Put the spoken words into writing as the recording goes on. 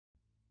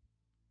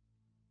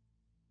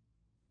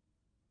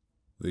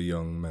The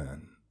young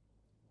man.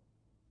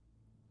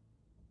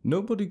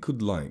 Nobody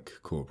could like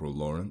Corporal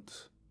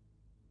Lawrence.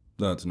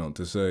 That's not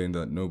to say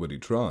that nobody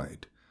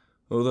tried,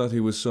 or that he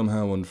was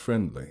somehow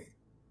unfriendly.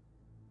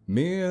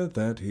 Mere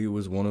that he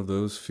was one of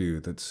those few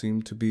that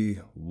seemed to be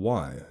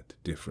wired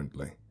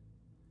differently.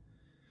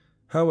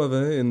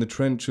 However, in the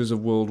trenches of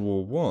World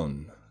War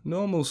I,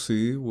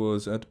 normalcy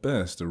was at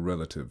best a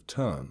relative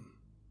term,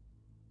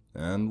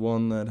 and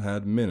one that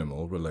had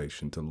minimal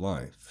relation to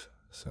life,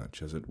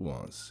 such as it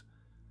was.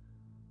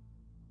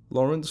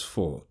 Lawrence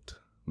fought,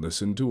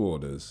 listened to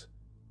orders,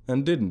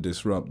 and didn't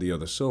disrupt the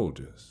other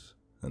soldiers,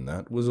 and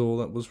that was all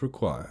that was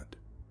required.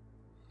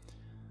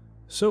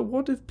 So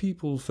what if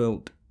people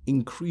felt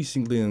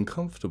increasingly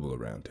uncomfortable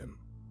around him?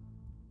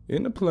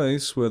 In a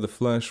place where the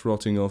flesh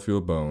rotting off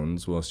your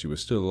bones whilst you were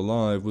still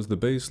alive was the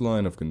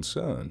baseline of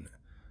concern,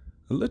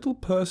 a little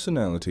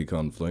personality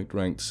conflict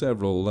ranked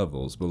several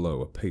levels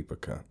below a paper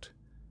cut.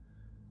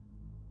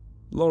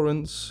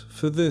 Lawrence,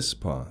 for this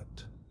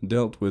part,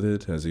 dealt with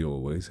it as he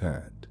always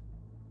had.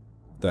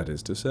 That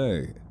is to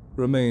say,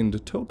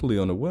 remained totally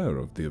unaware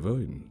of the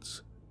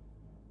avoidance.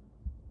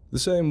 The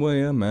same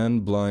way a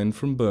man blind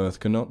from birth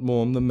cannot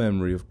mourn the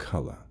memory of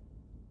color,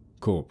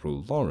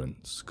 Corporal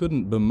Lawrence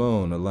couldn't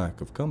bemoan a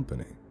lack of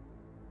company.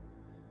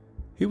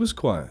 He was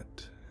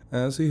quiet,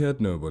 as he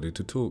had nobody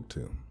to talk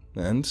to,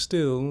 and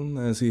still,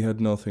 as he had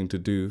nothing to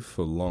do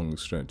for long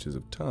stretches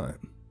of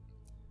time.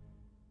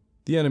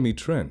 The enemy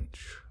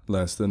trench,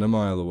 less than a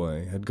mile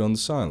away, had gone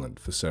silent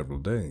for several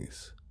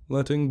days,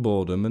 letting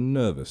boredom and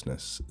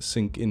nervousness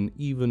sink in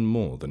even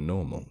more than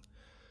normal,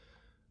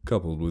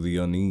 coupled with the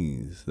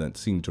unease that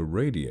seemed to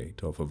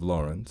radiate off of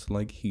Lawrence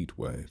like heat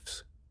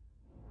waves.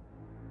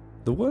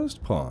 The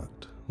worst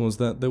part was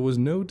that there was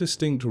no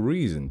distinct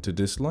reason to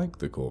dislike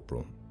the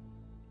corporal.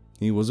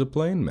 He was a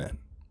plain man,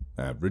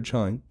 average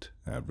height,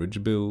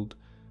 average build,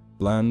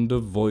 bland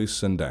of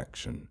voice and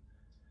action.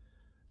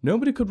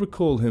 Nobody could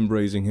recall him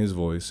raising his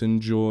voice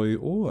in joy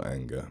or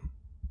anger.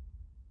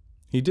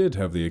 He did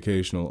have the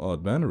occasional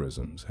odd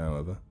mannerisms,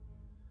 however.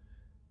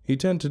 He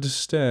tended to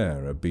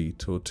stare a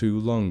beat or two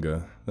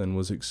longer than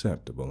was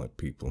acceptable at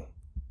people.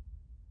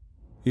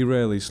 He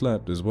rarely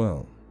slept as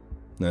well,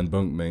 and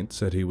bunkmates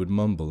said he would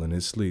mumble in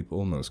his sleep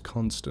almost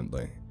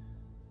constantly.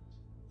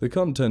 The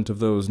content of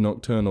those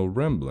nocturnal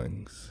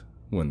ramblings,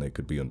 when they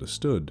could be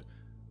understood,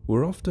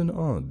 were often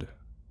odd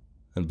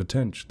and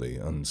potentially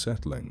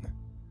unsettling.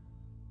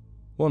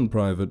 One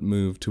private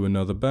moved to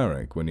another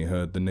barrack when he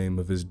heard the name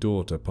of his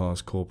daughter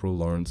pass Corporal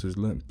Lawrence's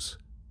lips,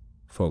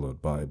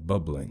 followed by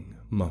bubbling,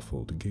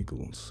 muffled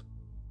giggles.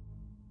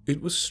 It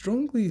was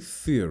strongly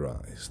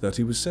theorized that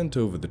he was sent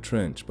over the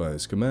trench by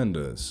his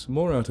commanders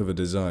more out of a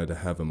desire to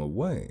have him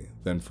away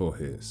than for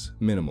his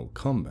minimal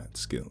combat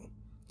skill.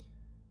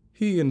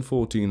 He and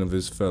 14 of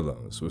his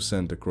fellows were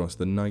sent across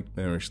the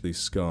nightmarishly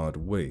scarred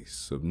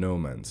wastes of no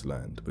man's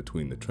land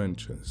between the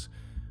trenches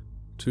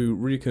to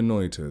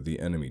reconnoiter the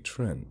enemy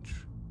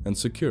trench and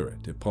secure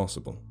it if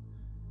possible.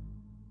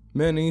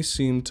 Many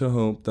seemed to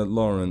hope that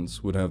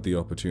Lawrence would have the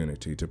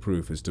opportunity to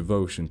prove his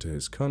devotion to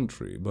his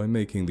country by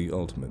making the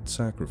ultimate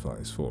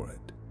sacrifice for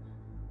it.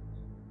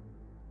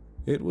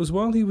 It was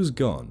while he was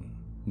gone,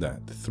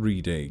 that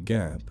 3-day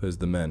gap as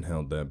the men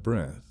held their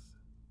breath,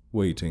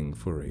 waiting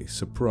for a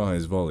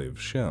surprise volley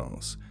of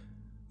shells,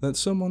 that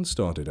someone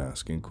started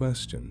asking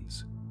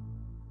questions.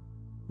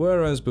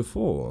 Whereas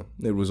before,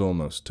 it was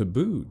almost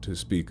taboo to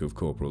speak of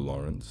Corporal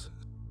Lawrence,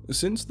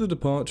 since the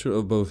departure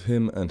of both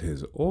him and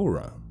his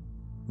aura,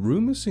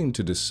 rumors seemed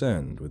to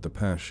descend with the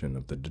passion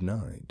of the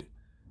denied.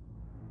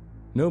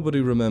 Nobody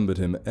remembered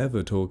him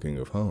ever talking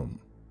of home.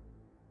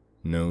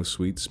 No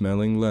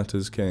sweet-smelling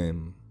letters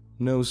came,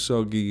 no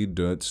soggy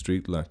dirt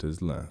street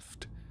letters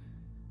left.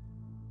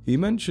 He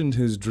mentioned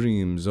his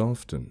dreams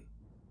often,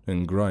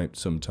 and griped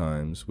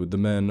sometimes with the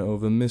men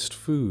over missed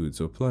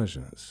foods or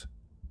pleasures,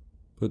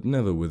 but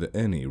never with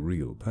any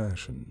real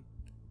passion.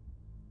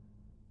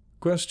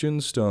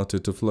 Questions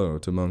started to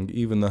float among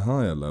even the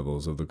higher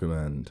levels of the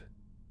command.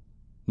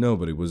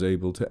 Nobody was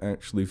able to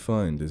actually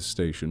find his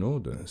station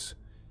orders.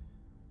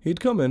 He'd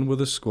come in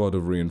with a squad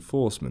of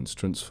reinforcements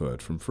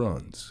transferred from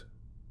France,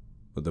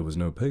 but there was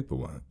no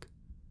paperwork.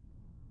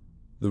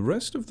 The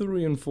rest of the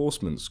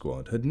reinforcement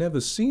squad had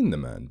never seen the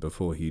man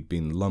before he'd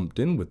been lumped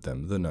in with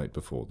them the night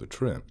before the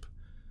trip,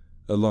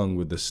 along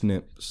with the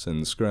snips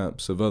and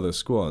scraps of other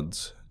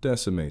squads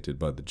decimated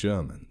by the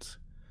Germans.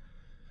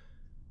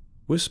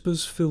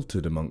 Whispers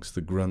filtered amongst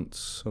the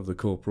grunts of the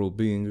corporal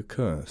being a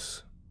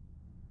curse.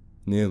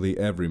 Nearly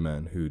every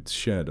man who'd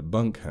shared a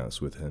bunkhouse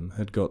with him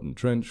had gotten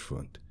trench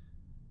foot,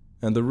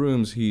 and the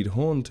rooms he'd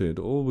haunted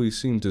always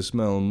seemed to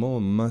smell more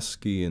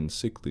musky and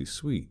sickly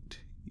sweet,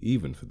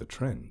 even for the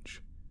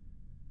trench.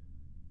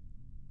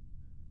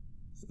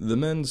 The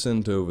men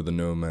sent over the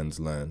no man's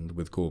land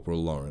with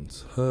Corporal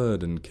Lawrence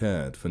heard and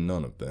cared for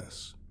none of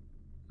this.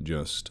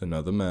 Just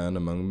another man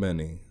among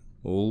many,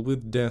 all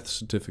with death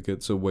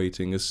certificates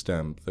awaiting a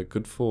stamp that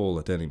could fall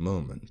at any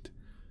moment.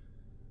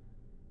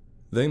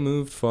 They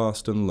moved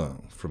fast and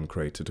low from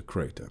crater to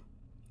crater,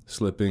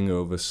 slipping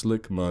over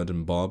slick mud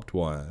and barbed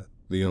wire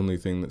the only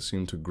thing that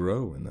seemed to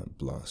grow in that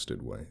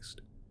blasted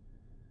waste.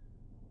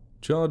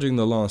 Charging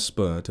the last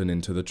spurt and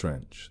into the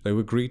trench, they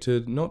were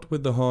greeted not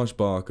with the harsh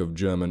bark of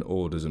German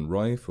orders and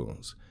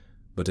rifles,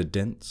 but a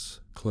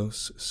dense,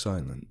 close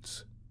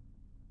silence.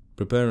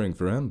 Preparing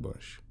for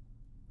ambush,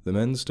 the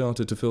men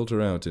started to filter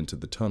out into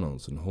the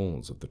tunnels and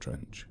halls of the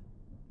trench.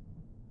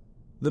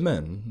 The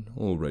men,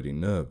 already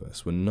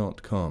nervous, were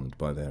not calmed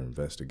by their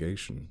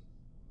investigation.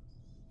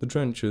 The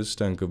trenches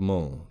stank of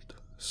mold,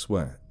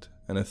 sweat,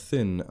 and a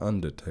thin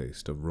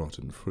undertaste of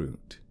rotten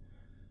fruit.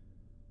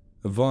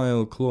 A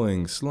vile,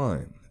 cloying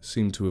slime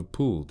seemed to have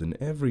pooled in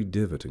every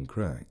divot and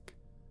crack,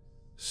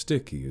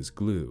 sticky as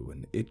glue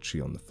and itchy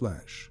on the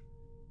flesh.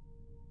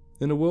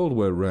 In a world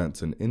where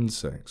rats and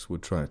insects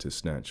would try to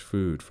snatch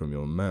food from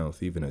your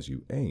mouth even as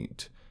you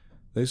ate,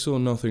 they saw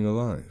nothing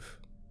alive,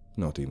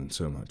 not even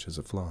so much as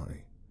a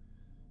fly.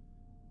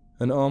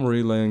 An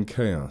armory lay in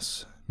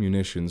chaos,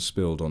 munitions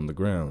spilled on the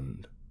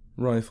ground,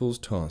 rifles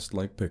tossed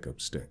like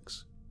pickup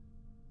sticks.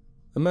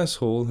 A mess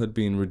hall had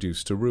been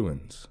reduced to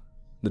ruins,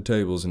 the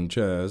tables and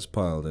chairs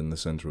piled in the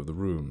center of the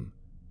room,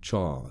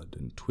 charred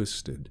and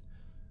twisted,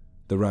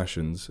 the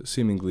rations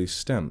seemingly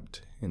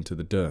stamped into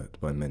the dirt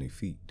by many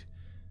feet.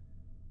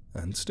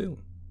 And still,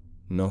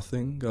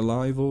 nothing,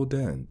 alive or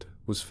dead,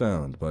 was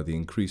found by the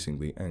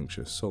increasingly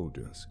anxious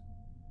soldiers.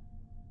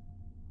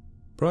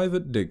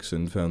 Private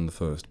Dixon found the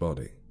first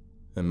body,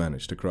 and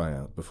managed to cry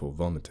out before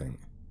vomiting.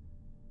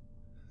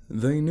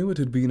 They knew it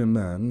had been a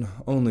man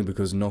only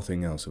because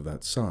nothing else of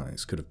that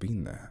size could have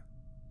been there.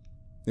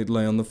 It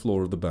lay on the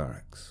floor of the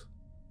barracks.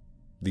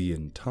 The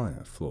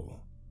entire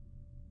floor.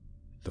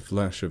 The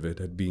flesh of it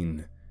had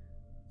been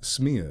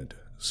smeared,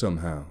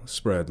 somehow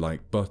spread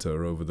like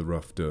butter over the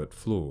rough dirt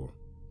floor.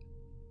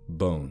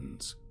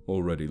 Bones,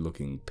 already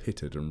looking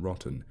pitted and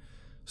rotten,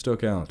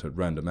 stuck out at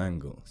random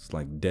angles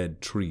like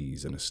dead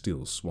trees in a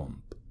still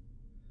swamp.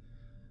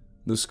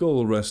 The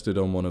skull rested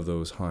on one of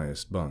those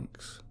highest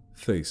bunks,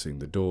 facing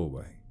the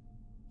doorway.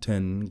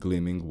 10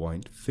 gleaming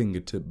white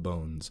fingertip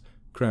bones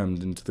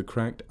crammed into the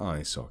cracked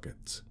eye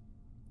sockets.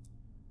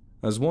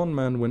 As one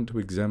man went to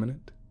examine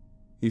it,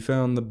 he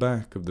found the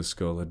back of the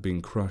skull had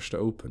been crushed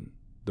open,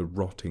 the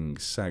rotting,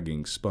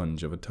 sagging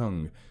sponge of a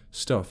tongue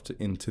stuffed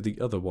into the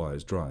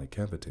otherwise dry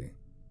cavity.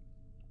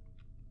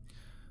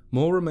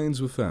 More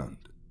remains were found,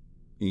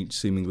 each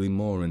seemingly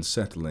more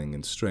unsettling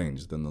and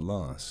strange than the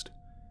last.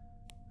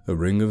 A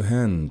ring of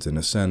hands in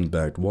a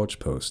sandbagged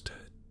watchpost,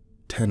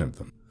 10 of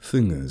them,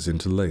 fingers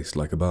interlaced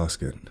like a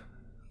basket,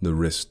 the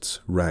wrists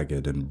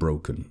ragged and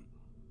broken.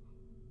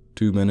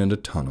 2 men in a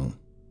tunnel,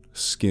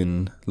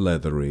 skin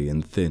leathery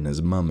and thin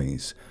as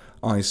mummies,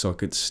 eye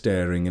sockets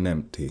staring and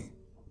empty,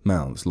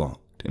 mouths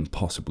locked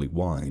impossibly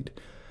wide,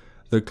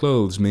 their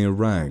clothes mere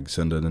rags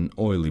under an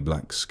oily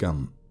black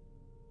scum.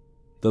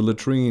 The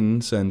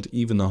latrine sent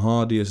even the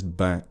hardiest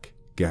back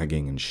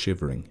gagging and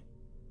shivering.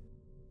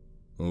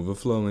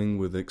 Overflowing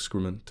with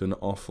excrement and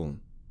offal,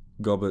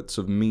 gobbets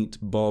of meat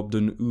bobbed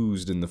and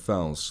oozed in the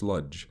foul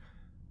sludge.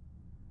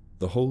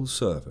 The whole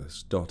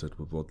surface dotted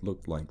with what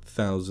looked like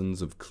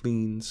thousands of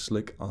clean,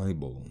 slick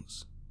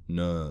eyeballs,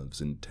 nerves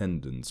and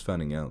tendons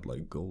fanning out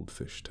like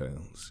goldfish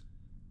tails.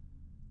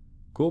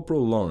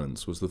 Corporal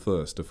Lawrence was the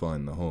first to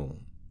find the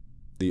hole,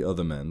 the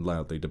other men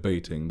loudly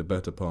debating the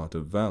better part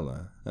of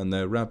valor and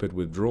their rapid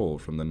withdrawal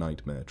from the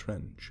nightmare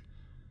trench.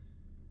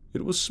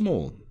 It was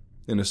small,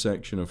 in a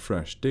section of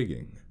fresh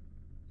digging,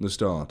 the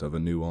start of a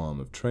new arm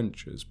of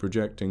trenches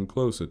projecting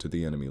closer to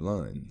the enemy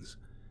lines.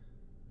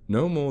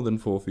 No more than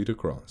 4 feet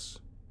across,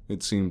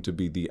 it seemed to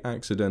be the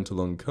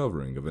accidental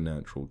uncovering of a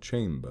natural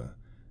chamber,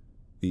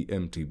 the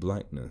empty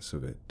blackness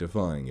of it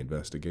defying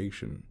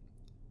investigation.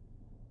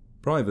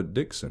 Private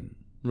Dixon,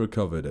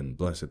 recovered and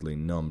blessedly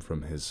numb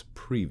from his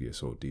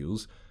previous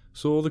ordeals,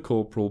 saw the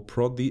corporal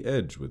prod the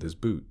edge with his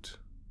boot,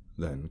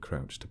 then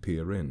crouched to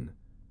peer in.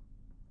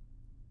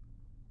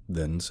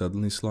 Then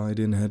suddenly slide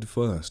in head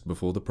first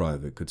before the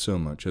private could so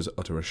much as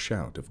utter a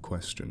shout of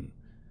question.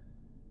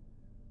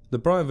 The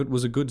private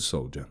was a good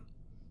soldier,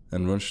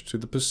 and rushed to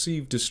the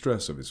perceived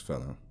distress of his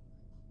fellow.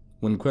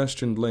 When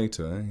questioned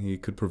later, he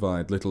could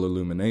provide little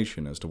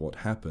illumination as to what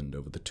happened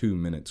over the 2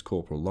 minutes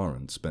Corporal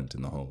Lawrence spent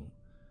in the hole.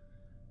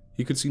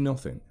 He could see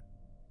nothing,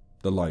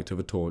 the light of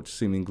a torch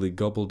seemingly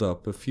gobbled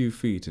up a few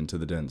feet into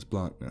the dense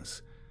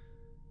blackness.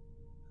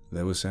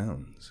 There were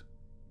sounds.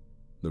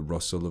 The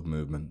rustle of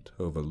movement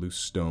over loose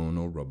stone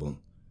or rubble,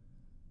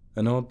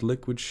 an odd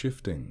liquid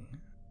shifting,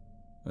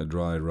 a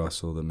dry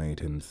rustle that made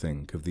him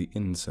think of the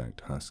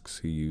insect husks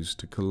he used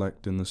to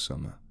collect in the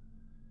summer.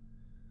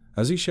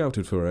 As he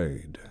shouted for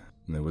aid,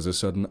 there was a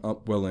sudden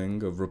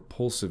upwelling of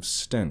repulsive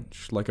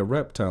stench like a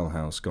reptile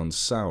house gone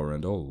sour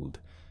and old,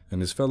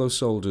 and his fellow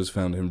soldiers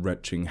found him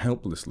retching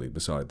helplessly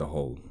beside the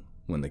hole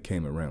when they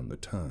came around the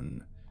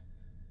turn.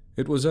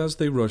 It was as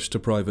they rushed to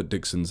Private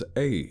Dixon's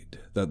aid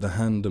that the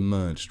hand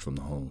emerged from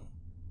the hole.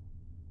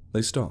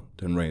 They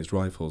stopped and raised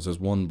rifles as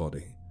one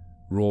body,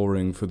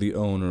 roaring for the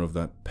owner of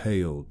that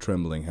pale,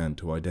 trembling hand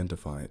to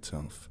identify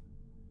itself.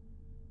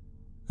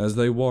 As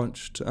they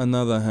watched,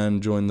 another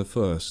hand joined the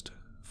first,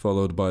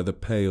 followed by the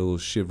pale,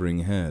 shivering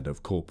head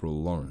of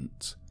Corporal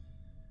Lawrence.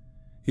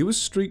 He was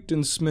streaked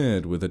and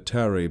smeared with a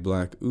tarry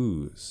black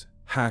ooze,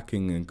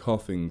 hacking and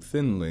coughing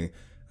thinly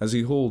as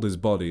he hauled his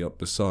body up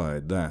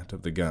beside that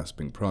of the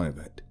gasping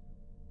private.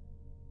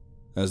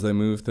 As they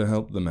moved to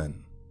help the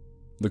men,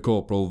 the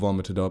corporal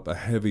vomited up a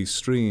heavy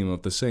stream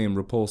of the same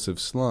repulsive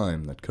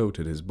slime that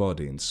coated his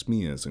body in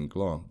smears and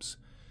globs,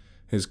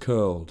 his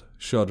curled,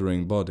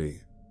 shuddering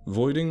body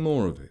voiding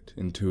more of it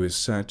into his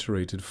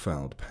saturated,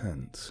 fouled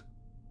pants.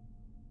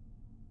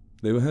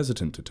 They were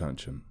hesitant to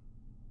touch him,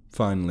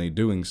 finally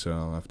doing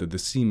so after the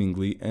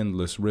seemingly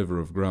endless river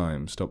of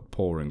grime stopped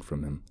pouring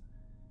from him.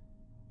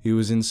 He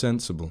was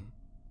insensible,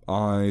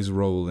 eyes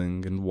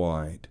rolling and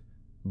wide,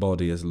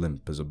 body as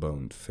limp as a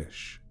boned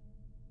fish.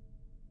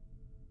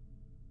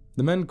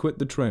 The men quit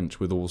the trench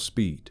with all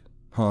speed,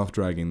 half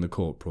dragging the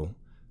corporal.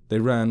 They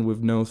ran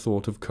with no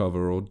thought of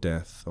cover or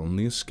death,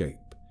 only escape.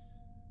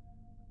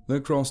 They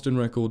crossed in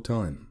record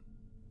time,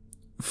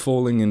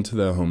 falling into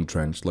their home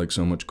trench like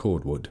so much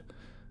cordwood,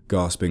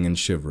 gasping and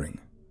shivering.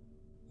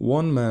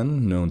 One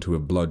man, known to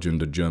have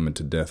bludgeoned a German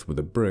to death with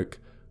a brick,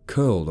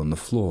 curled on the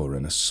floor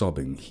in a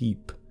sobbing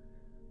heap.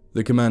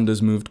 The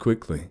commanders moved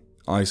quickly,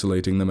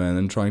 isolating the men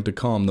and trying to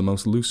calm the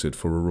most lucid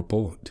for a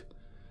report.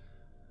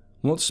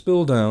 What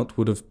spilled out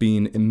would have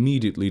been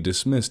immediately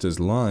dismissed as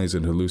lies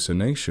and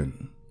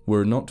hallucination,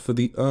 were it not for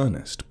the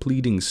earnest,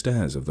 pleading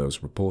stares of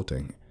those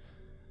reporting.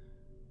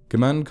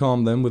 Command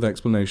calmed them with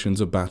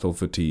explanations of battle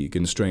fatigue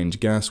and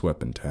strange gas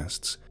weapon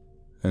tests,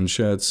 and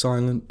shared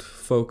silent,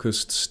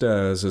 focused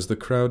stares as the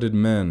crowded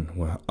men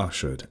were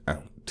ushered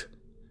out.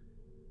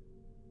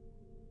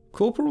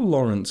 Corporal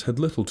Lawrence had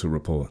little to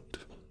report.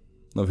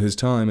 Of his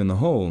time in the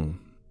hole,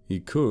 he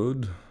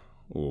could,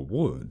 or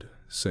would,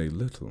 say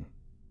little.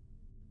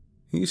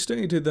 He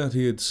stated that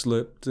he had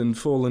slipped and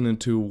fallen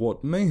into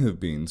what may have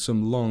been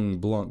some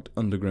long-blocked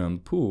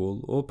underground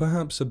pool or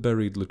perhaps a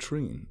buried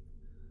latrine.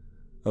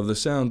 Of the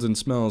sounds and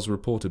smells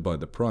reported by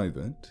the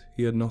private,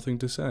 he had nothing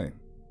to say,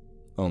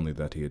 only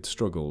that he had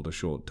struggled a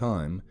short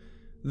time,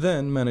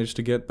 then managed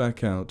to get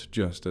back out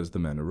just as the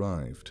men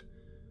arrived.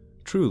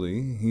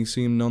 Truly, he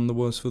seemed none the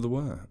worse for the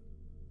wear.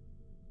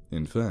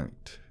 In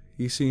fact,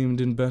 he seemed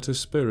in better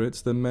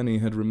spirits than many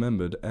had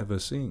remembered ever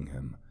seeing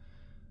him,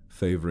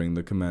 favoring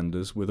the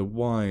commanders with a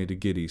wide,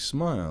 giddy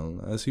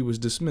smile as he was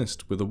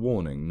dismissed with a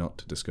warning not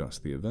to discuss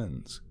the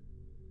events.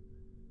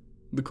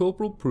 The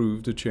corporal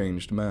proved a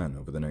changed man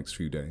over the next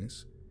few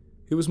days.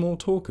 He was more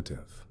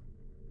talkative,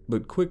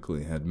 but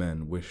quickly had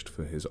men wished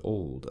for his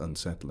old,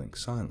 unsettling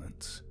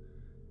silence.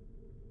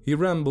 He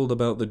rambled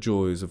about the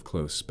joys of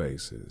close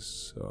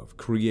spaces, of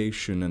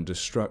creation and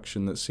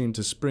destruction that seemed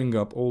to spring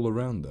up all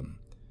around them,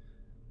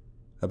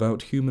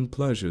 about human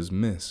pleasures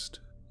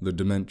missed, the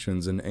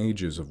dimensions and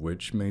ages of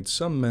which made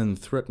some men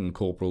threaten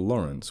Corporal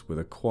Lawrence with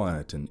a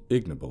quiet and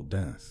ignoble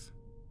death,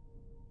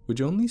 which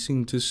only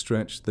seemed to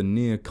stretch the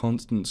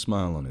near-constant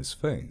smile on his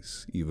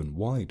face even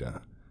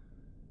wider.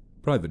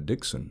 Private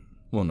Dixon,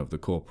 one of the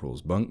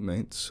corporal's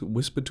bunkmates,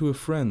 whispered to a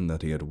friend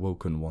that he had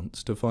woken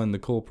once to find the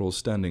corporal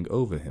standing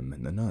over him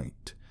in the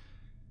night,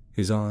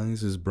 his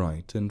eyes as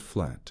bright and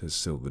flat as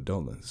silver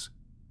dollars.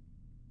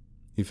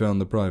 He found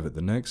the private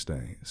the next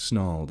day,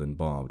 snarled in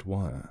barbed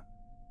wire,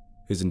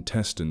 his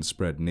intestines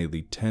spread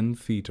nearly 10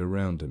 feet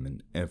around him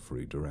in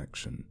every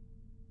direction.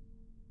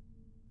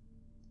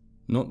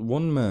 Not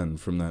one man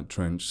from that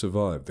trench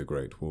survived the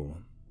Great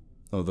War,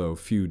 although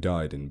few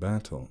died in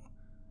battle.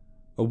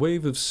 A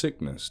wave of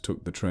sickness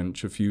took the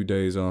trench a few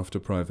days after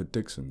Private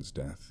Dixon's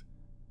death.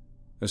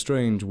 A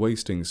strange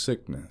wasting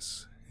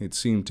sickness, it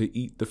seemed to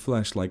eat the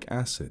flesh like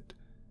acid,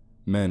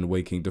 men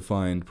waking to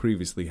find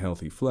previously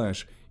healthy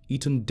flesh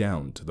eaten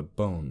down to the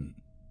bone,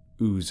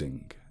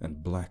 oozing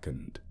and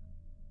blackened.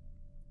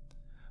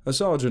 A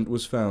sergeant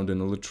was found in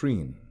a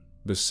latrine,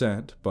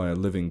 beset by a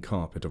living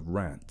carpet of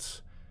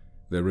rats.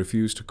 They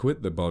refused to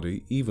quit the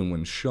body even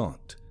when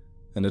shot,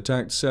 and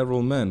attacked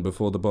several men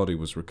before the body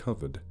was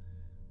recovered.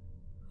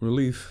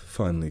 Relief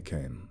finally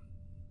came,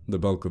 the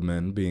bulk of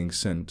men being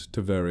sent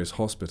to various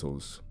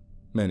hospitals,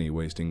 many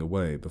wasting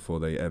away before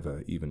they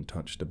ever even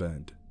touched a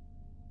bed.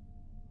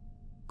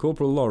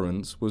 Corporal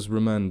Lawrence was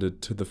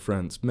remanded to the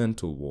France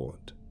mental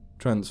ward,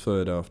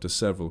 transferred after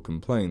several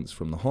complaints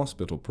from the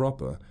hospital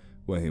proper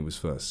where he was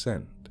first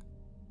sent.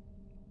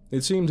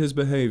 It seemed his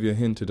behavior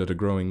hinted at a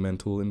growing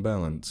mental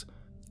imbalance,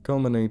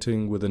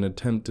 culminating with an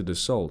attempted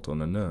assault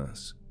on a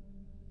nurse,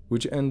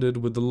 which ended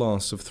with the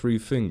loss of 3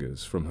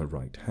 fingers from her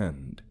right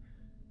hand,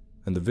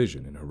 and the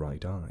vision in her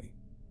right eye.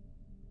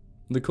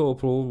 The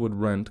corporal would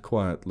rant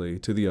quietly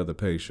to the other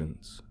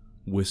patients,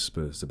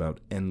 whispers about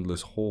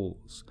endless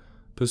halls,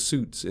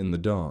 pursuits in the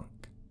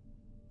dark,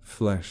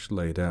 flesh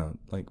laid out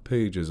like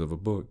pages of a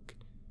book.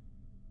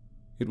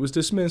 It was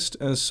dismissed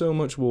as so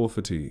much war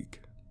fatigue,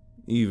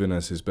 even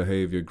as his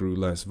behavior grew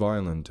less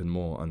violent and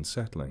more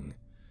unsettling.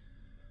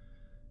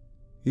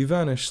 He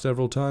vanished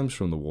several times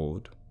from the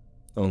ward,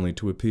 only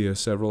to appear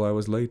several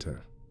hours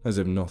later, as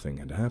if nothing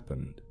had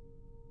happened.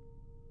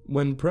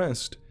 When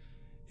pressed,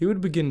 he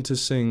would begin to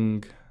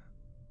sing,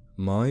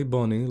 "My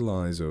Bonnie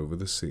lies over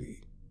the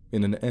sea,"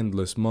 in an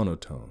endless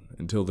monotone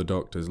until the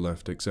doctors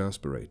left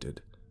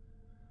exasperated.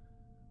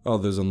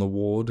 Others on the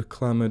ward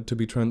clamored to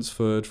be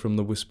transferred from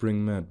the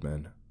whispering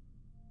madmen.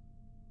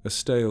 A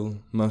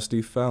stale,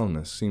 musty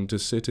foulness seemed to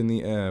sit in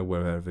the air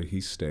wherever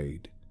he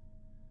stayed,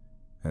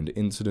 and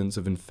incidents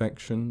of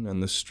infection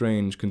and the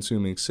strange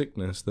consuming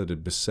sickness that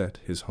had beset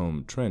his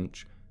home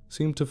trench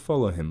seemed to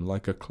follow him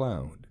like a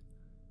cloud.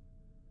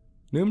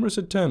 Numerous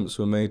attempts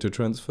were made to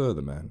transfer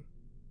the man,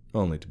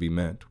 only to be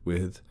met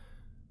with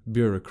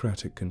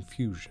bureaucratic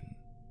confusion.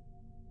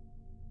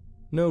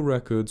 No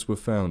records were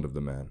found of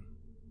the man.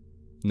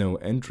 No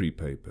entry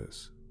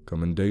papers,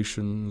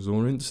 commendations,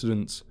 or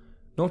incidents,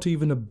 not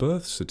even a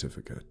birth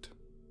certificate.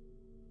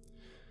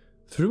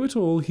 Through it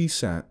all he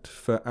sat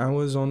for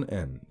hours on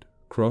end,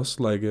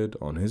 cross-legged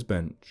on his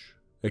bench,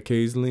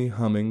 occasionally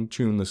humming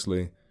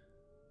tunelessly,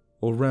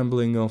 or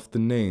rambling off the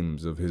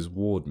names of his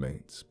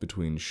wardmates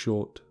between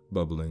short,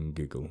 bubbling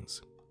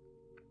giggles.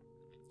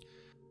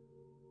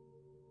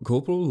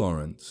 Corporal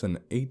Lawrence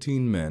and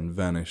 18 men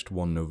vanished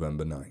one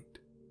November night,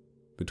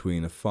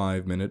 between a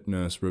 5-minute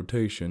nurse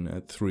rotation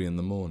at 3 in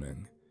the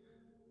morning.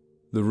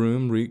 The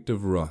room reeked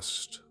of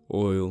rust,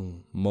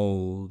 oil,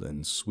 mold,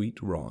 and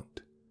sweet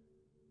rot.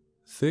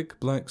 Thick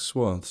black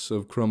swaths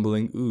of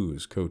crumbling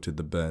ooze coated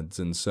the beds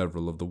and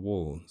several of the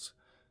walls,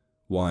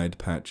 wide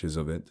patches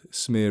of it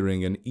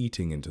smearing and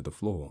eating into the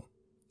floor.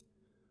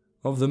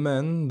 Of the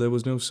men there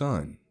was no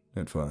sign,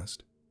 at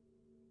first.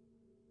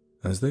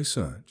 As they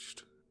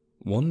searched,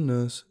 one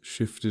nurse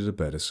shifted a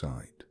bed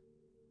aside,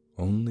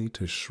 only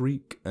to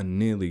shriek and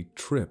nearly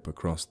trip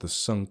across the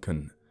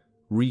sunken,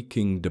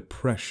 reeking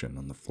depression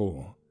on the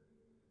floor.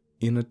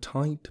 In a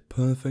tight,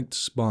 perfect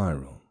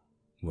spiral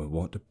were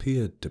what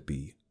appeared to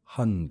be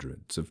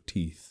hundreds of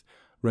teeth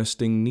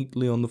resting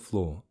neatly on the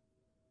floor.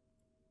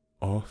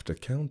 After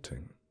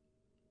counting,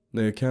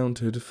 they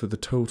accounted for the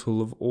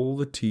total of all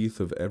the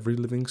teeth of every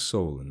living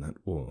soul in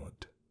that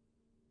ward.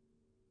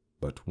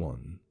 But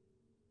one.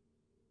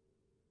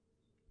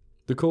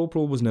 The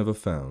corporal was never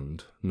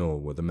found, nor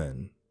were the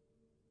men.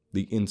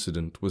 The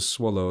incident was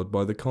swallowed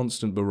by the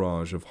constant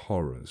barrage of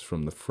horrors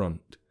from the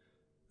front,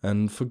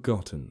 and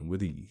forgotten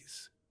with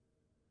ease.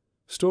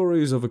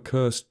 Stories of a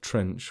cursed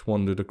trench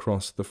wandered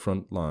across the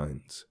front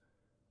lines,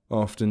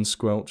 often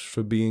squelched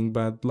for being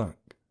bad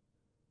luck.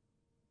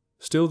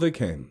 Still they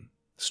came,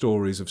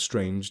 stories of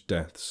strange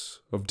deaths,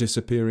 of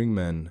disappearing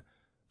men,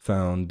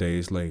 found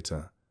days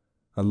later,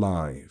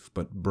 alive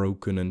but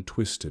broken and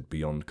twisted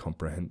beyond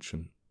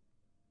comprehension.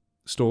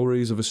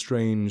 Stories of a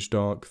strange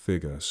dark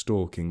figure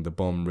stalking the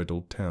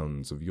bomb-riddled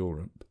towns of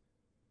Europe.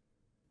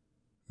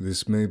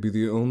 This may be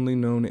the only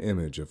known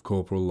image of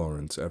Corporal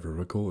Lawrence ever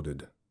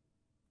recorded,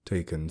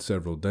 taken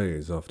several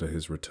days after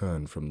his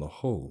return from the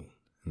hole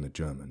in the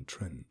German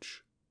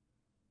trench.